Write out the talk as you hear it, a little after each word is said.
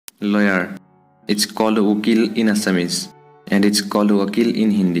Lawyer. It's called Wakil in Assamese, and it's called Wakil in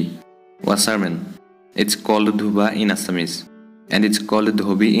Hindi. Washerman. It's called Dhuba in Assamese, and it's called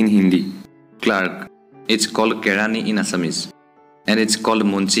Dhobi in Hindi. Clerk. It's called Kerani in Assamese, and it's called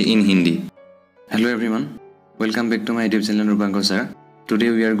Munchi in Hindi. Hello everyone, welcome back to my YouTube channel Rupankar sir.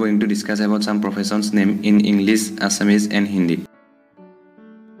 Today we are going to discuss about some professions name in English, Assamese and Hindi.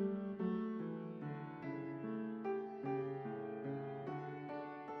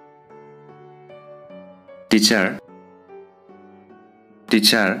 Teacher.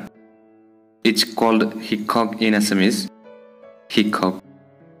 Teacher. It's called Hikhok in Assamese, Hikhok,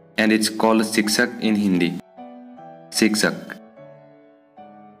 and it's called Shikshak in Hindi, Shikshak.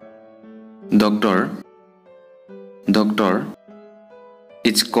 Doctor. Doctor.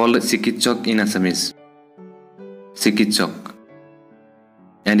 It's called Chikitsak in Assamese, Chikitsak,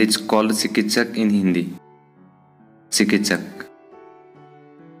 and it's called Chikitsak in Hindi, Chikitsak.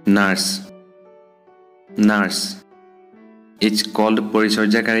 Nurse. Nurse. It's called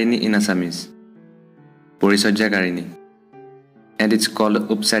Porichorjakarini in Assamese, Porichorjakarini, and it's called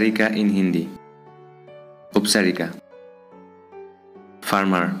Upsarika in Hindi, Upsarika.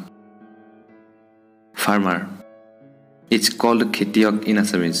 Farmer. Farmer. It's called Khetiok in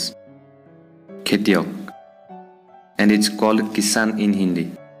Assamese, Khetiok, and it's called Kisan in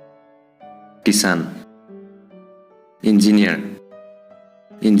Hindi, Kisan. Engineer.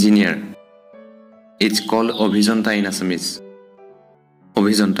 Engineer. It's called Abhijonta in Assamese,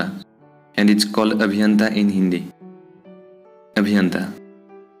 Abhijonta, and it's called Abhiyanta in Hindi, Abhiyanta.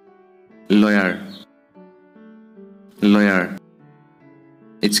 Lawyer. Lawyer.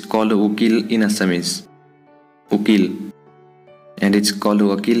 It's called Ukil in Assamese, Ukil, and it's called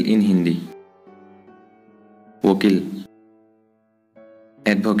Wakil in Hindi, Wakil.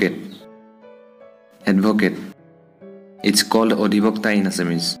 Advocate. Advocate. It's called Adhibhokta in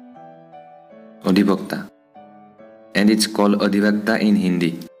Assamese, Adhibhokta, and it's called Adhivakta in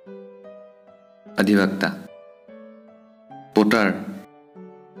Hindi, Adhivakta. Potter.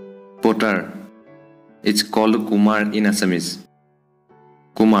 Potter. It's called Kumar in Assamese,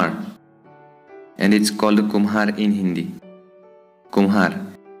 Kumar, and it's called Kumhar in Hindi, Kumhar.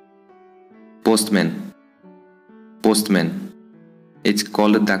 Postman. Postman. It's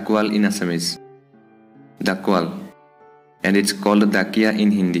called Dakwal in Assamese, Dakwal, and it's called Dakia in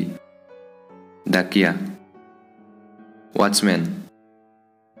Hindi, Dakia. Watchman.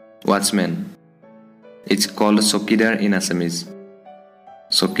 Watchman. It's called Sokidar in Assamese,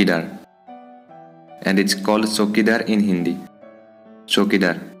 Sokidar, and it's called Sokidar in Hindi,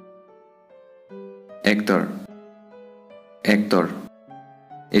 Sokidar. Actor. Actor.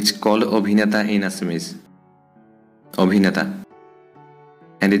 It's called Abhineta in Assamese, Abhineta,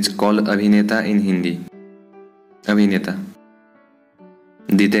 and it's called Abhineta in Hindi, Abhineta.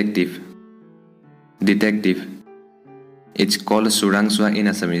 Detective. Detective. It's called Surangswa in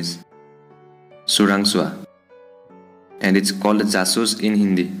Assamese, Surangswa, and it's called Jasus in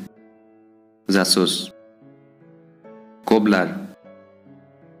Hindi, Jasus. Cobbler.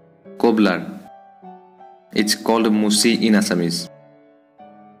 Cobbler. It's called Musi in Assamese,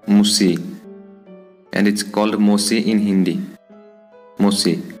 Musi, and it's called Mosi in Hindi,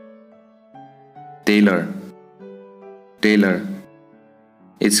 Mosi. Tailor. Tailor.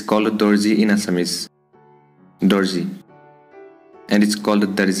 It's called Dorji in Assamese, Dorji, and it's called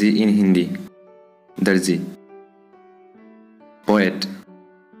Darji in Hindi, Darji. Poet.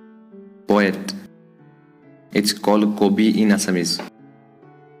 Poet. It's called Kobi in Assamese,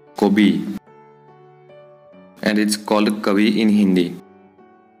 Kobi, and it's called Kavi in Hindi,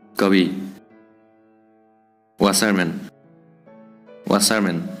 Kavi. Washerman.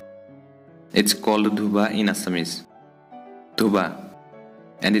 Washerman. It's called Dhuba in Assamese, Dhuba,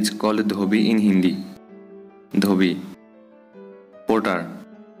 and it's called Dhobi in Hindi, Dhobi. Porter.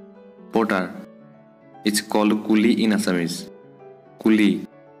 Porter. It's called Kuli in Assamese, Kuli,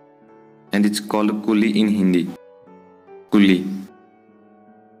 and it's called Kuli in Hindi, Kuli.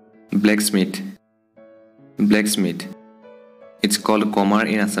 Blacksmith. Blacksmith. It's called Komar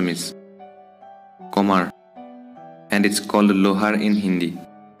in Assamese, Komar, and it's called Lohar in Hindi,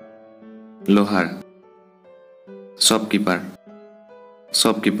 Lohar. Shopkeeper.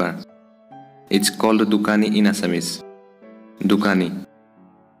 Shopkeeper. It's called Dukani in Assamese, Dukani,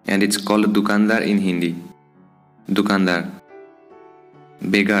 and it's called Dukandar in Hindi, Dukandar.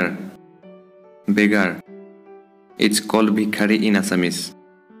 Beggar. Beggar. It's called Bhikhari in Assamese,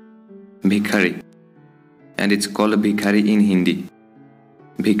 Bhikhari, and it's called Bhikhari in Hindi,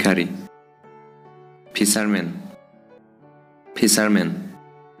 Bhikhari. Fisherman. Fisherman.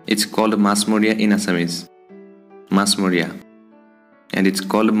 It's called Masmoria in Assamese, Masmoria, and it's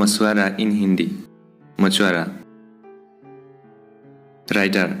called mashwara in Hindi. Mashwara.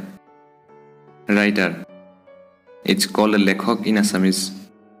 Writer. Writer. It's called lekhak in Assamese.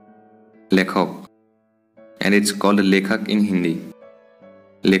 Lekhak. And it's called lekhak in Hindi.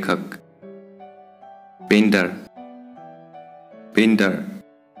 Lekhak. Painter. Painter.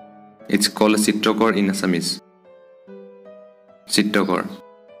 It's called chitrakar in Assamese. Chitrakar.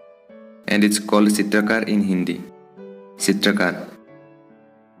 And it's called chitrakar in Hindi. Chitrakar.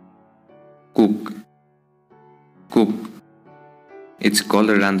 Cook. Cook. It's called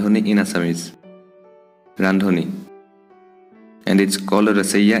randhoni in Assamese. Randhoni. And it's called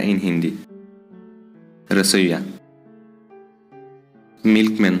rasaiya in Hindi. Rasaiya.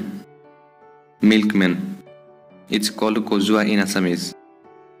 Milkman. Milkman. It's called kozua in Assamese.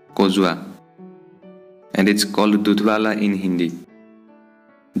 Kozua. And it's called dudhwala in Hindi.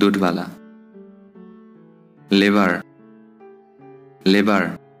 Dudhwala. Labor.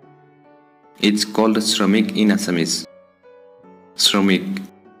 Labor. It's called shramik in Assamese. Shramik.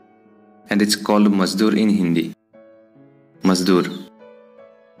 And it's called mazdoor in Hindi. Mazdoor.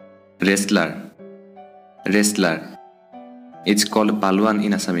 Wrestler. Wrestler. It's called palwan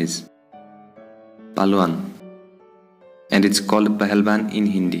in Assamese. Palwan. And it's called pahalwan in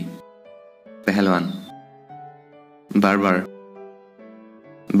Hindi. Pahalwan. Barber.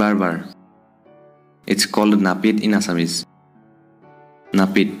 Barber. It's called napit in Assamese.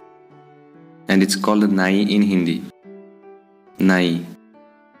 Napit. And it's called nai in Hindi. Nai.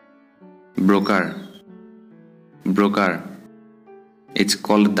 Broker. Broker. It's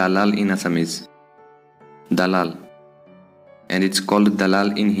called dalal in Assamese. Dalal. And it's called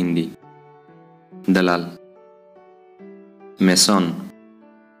dalal in Hindi. Dalal. Mason.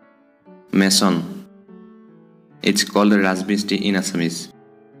 Mason. It's called Rajmistri in Assamese.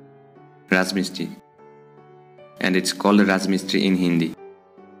 Rajmistri. And it's called Rajmistri in Hindi.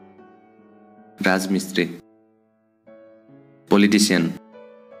 Rajmistri. Politician.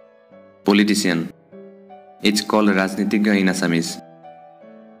 Politician. It's called Rajnitigga in Assamese.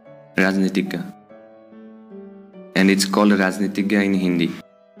 Rajnitigga. And it's called Rajnitigga in Hindi.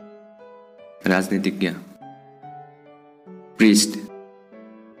 Rajnitigga. Priest.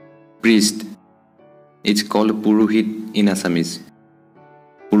 Priest. It's called Purohit in Assamese.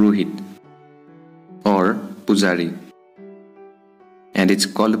 Purohit. Or Pujari. And it's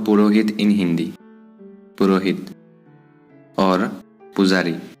called Purohit in Hindi. Purohit. Or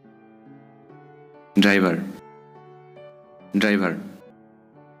Pujari. Driver. Driver.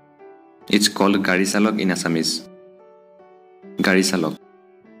 It's called Gari Salok in Assamese. Gari Salok.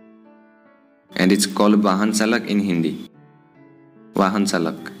 And it's called Vahan Salak in Hindi. Vahan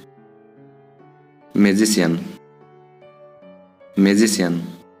Salak. Magician. Magician.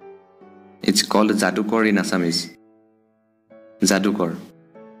 It's called Jadukar in Assamese. Jadukar.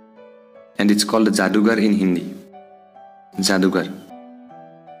 And it's called Jadugar in Hindi. Jadugar.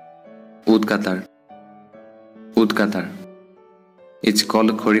 Udkatar. Udkatar. It's called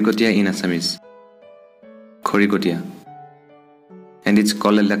Khorikotia in Assamese. Khorikotia. And it's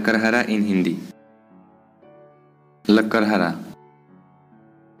called Lakkarhara in Hindi. Lakkarhara.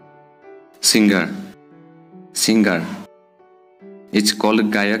 Singer. Singer. It's called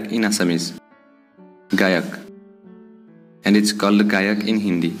Gayak in Assamese. Gayak. And it's called Gayak in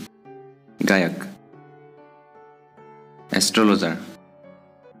Hindi. Gayak. Astrologer.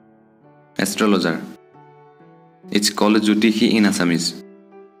 Astrologer. It's called Jyotishi in Assamese.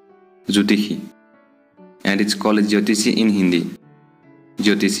 Jyotishi. And it's called Jyotishi in Hindi.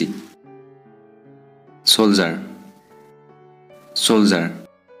 Jyotishi. Soldier. Soldier.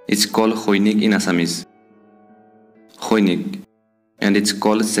 It's called Khoinik in Assamese. Khoinik. And it's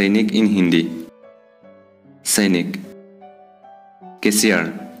called Sainik in Hindi. Sainik.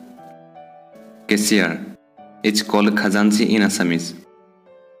 Cashier. Cashier. It's called Khazanchi in Assamese.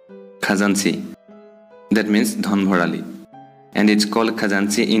 Khazanchi. That means Dhanbharali. And it's called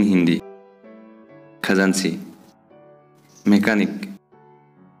Khazanchi in Hindi. Khazanchi. Mechanic.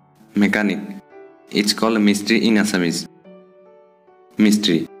 Mechanic. It's called Mistri in Assamese.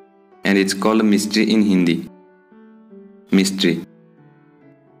 Mistri. And it's called Mistri in Hindi. Mistri.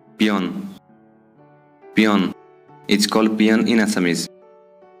 Peon. Peon. It's called peon in Assamese.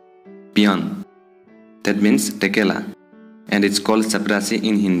 Peon. That means tekela. And it's called chaprasi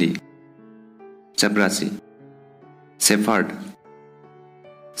in Hindi. Chaprasi. Shepherd.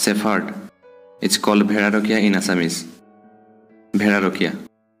 Shepherd. It's called Bherarokia in Assamese. Bherarokia.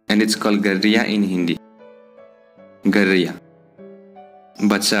 And it's called Garriya in Hindi. Garriya.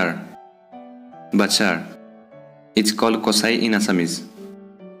 Bachar. Bachar. It's called Kosai in Assamese.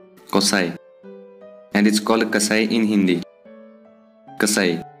 Kosai. And it's called Kasai in Hindi.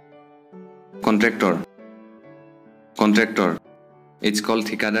 Kasai. Contractor. Contractor. It's called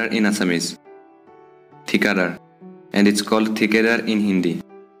Thikadar in Assamese. Thikadar. And it's called Thikadar in Hindi.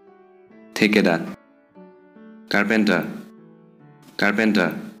 Thikadar. Carpenter.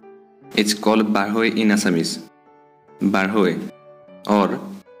 Carpenter. It's called Barhoi in Assamese. Barhoi or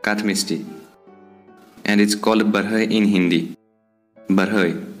Kathmistri. And it's called Barhoi in Hindi.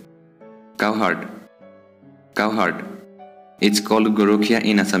 Barhoi. Cowherd. Cowherd. It's called Gorokhia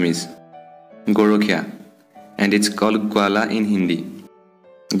in Assamese. Gorokhia. And it's called Gwala in Hindi.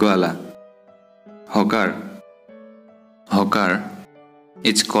 Gwala. Hawker. Hawker.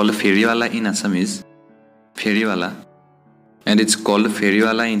 It's called Feriwala in Assamese. Feriwala. And it's called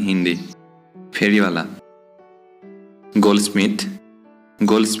Feriwala in Hindi. Feriwala. Goldsmith.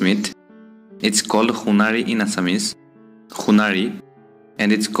 Goldsmith. It's called Khunari in Assamese. Khunari.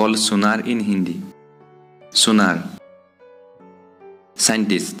 And it's called Sunar in Hindi. Sunar.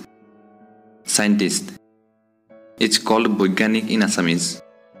 Scientist. Scientist. It's called Boigyanik in Assamese.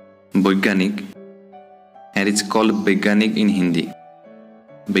 Boigyanik. And it's called Bigyanik in Hindi.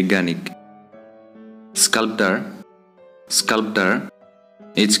 Bigyanik. Sculptor. Sculptor.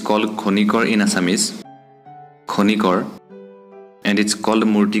 It's called Khonikor in Assamese. Khonikor. And it's called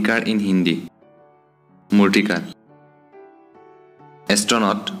Murtikar in Hindi. Murtikar.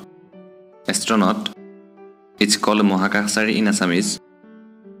 Astronaut. Astronaut. It's called Mohakashari in Assamese.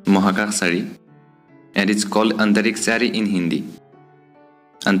 Mohakashari. And it's called Antarikshari in Hindi.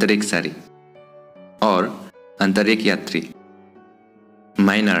 Antarikshari. Or Antarik Yatri.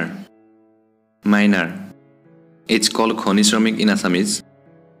 Miner. Miner. It's called Khonishramik in Assamese.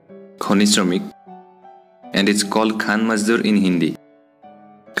 Khonishramik. And it's called Khan Mazdur in Hindi.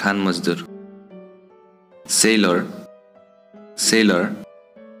 Khan Mazdur. Sailor. Sailor.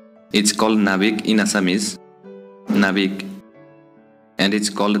 It's called Navik in Assamese. Navik. And it's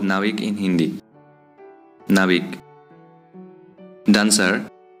called Navik in Hindi. Navik. Dancer.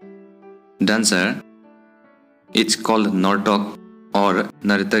 Dancer. It's called Nortok or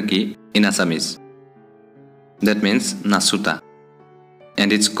Nartaki in Assamese. That means Nasuta.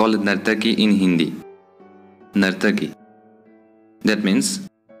 And it's called Nartaki in Hindi. Nartaki. That means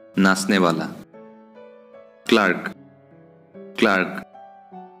Nasnewala. Clerk. Clerk.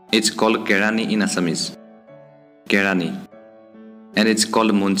 It's called Kerani in Assamese. Kerani. And it's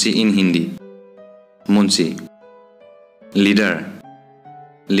called Munchi in Hindi. Munchi. Leader.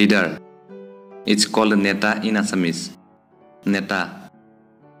 Leader. It's called Neta in Assamese. Neta.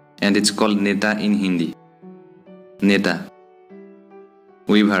 And it's called Neta in Hindi. Neta.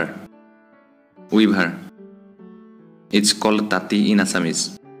 Weaver. Weaver. It's called Tati in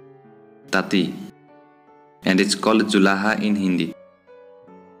Assamese. Tati. And it's called Julaha in Hindi.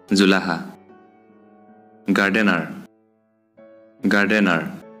 Julaha. Gardener.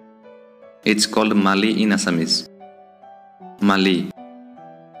 Gardener. It's called Mali in Assamese. Mali.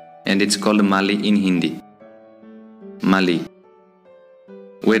 And it's called Mali in Hindi. Mali.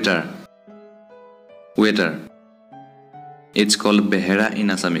 Waiter. Waiter. It's called Behera in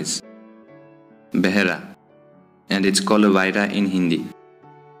Assamese. Behera. And it's called Vaira in Hindi.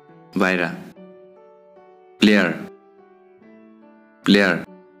 Vaira. Player. Player.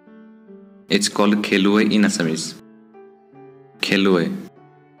 It's called Khelue in Assamese. Khelue.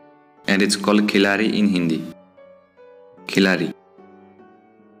 And it's called Khilari in Hindi. Khilari.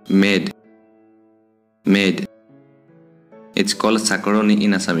 Maid. Maid. It's called Sakaroni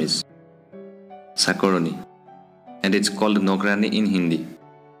in Assamese. Sakaroni. And it's called Nograni in Hindi.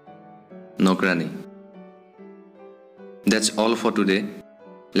 Nograni. That's all for today.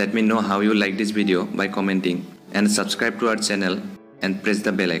 Let me know how you like this video by commenting and subscribe to our channel and press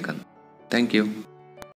the bell icon. Thank you.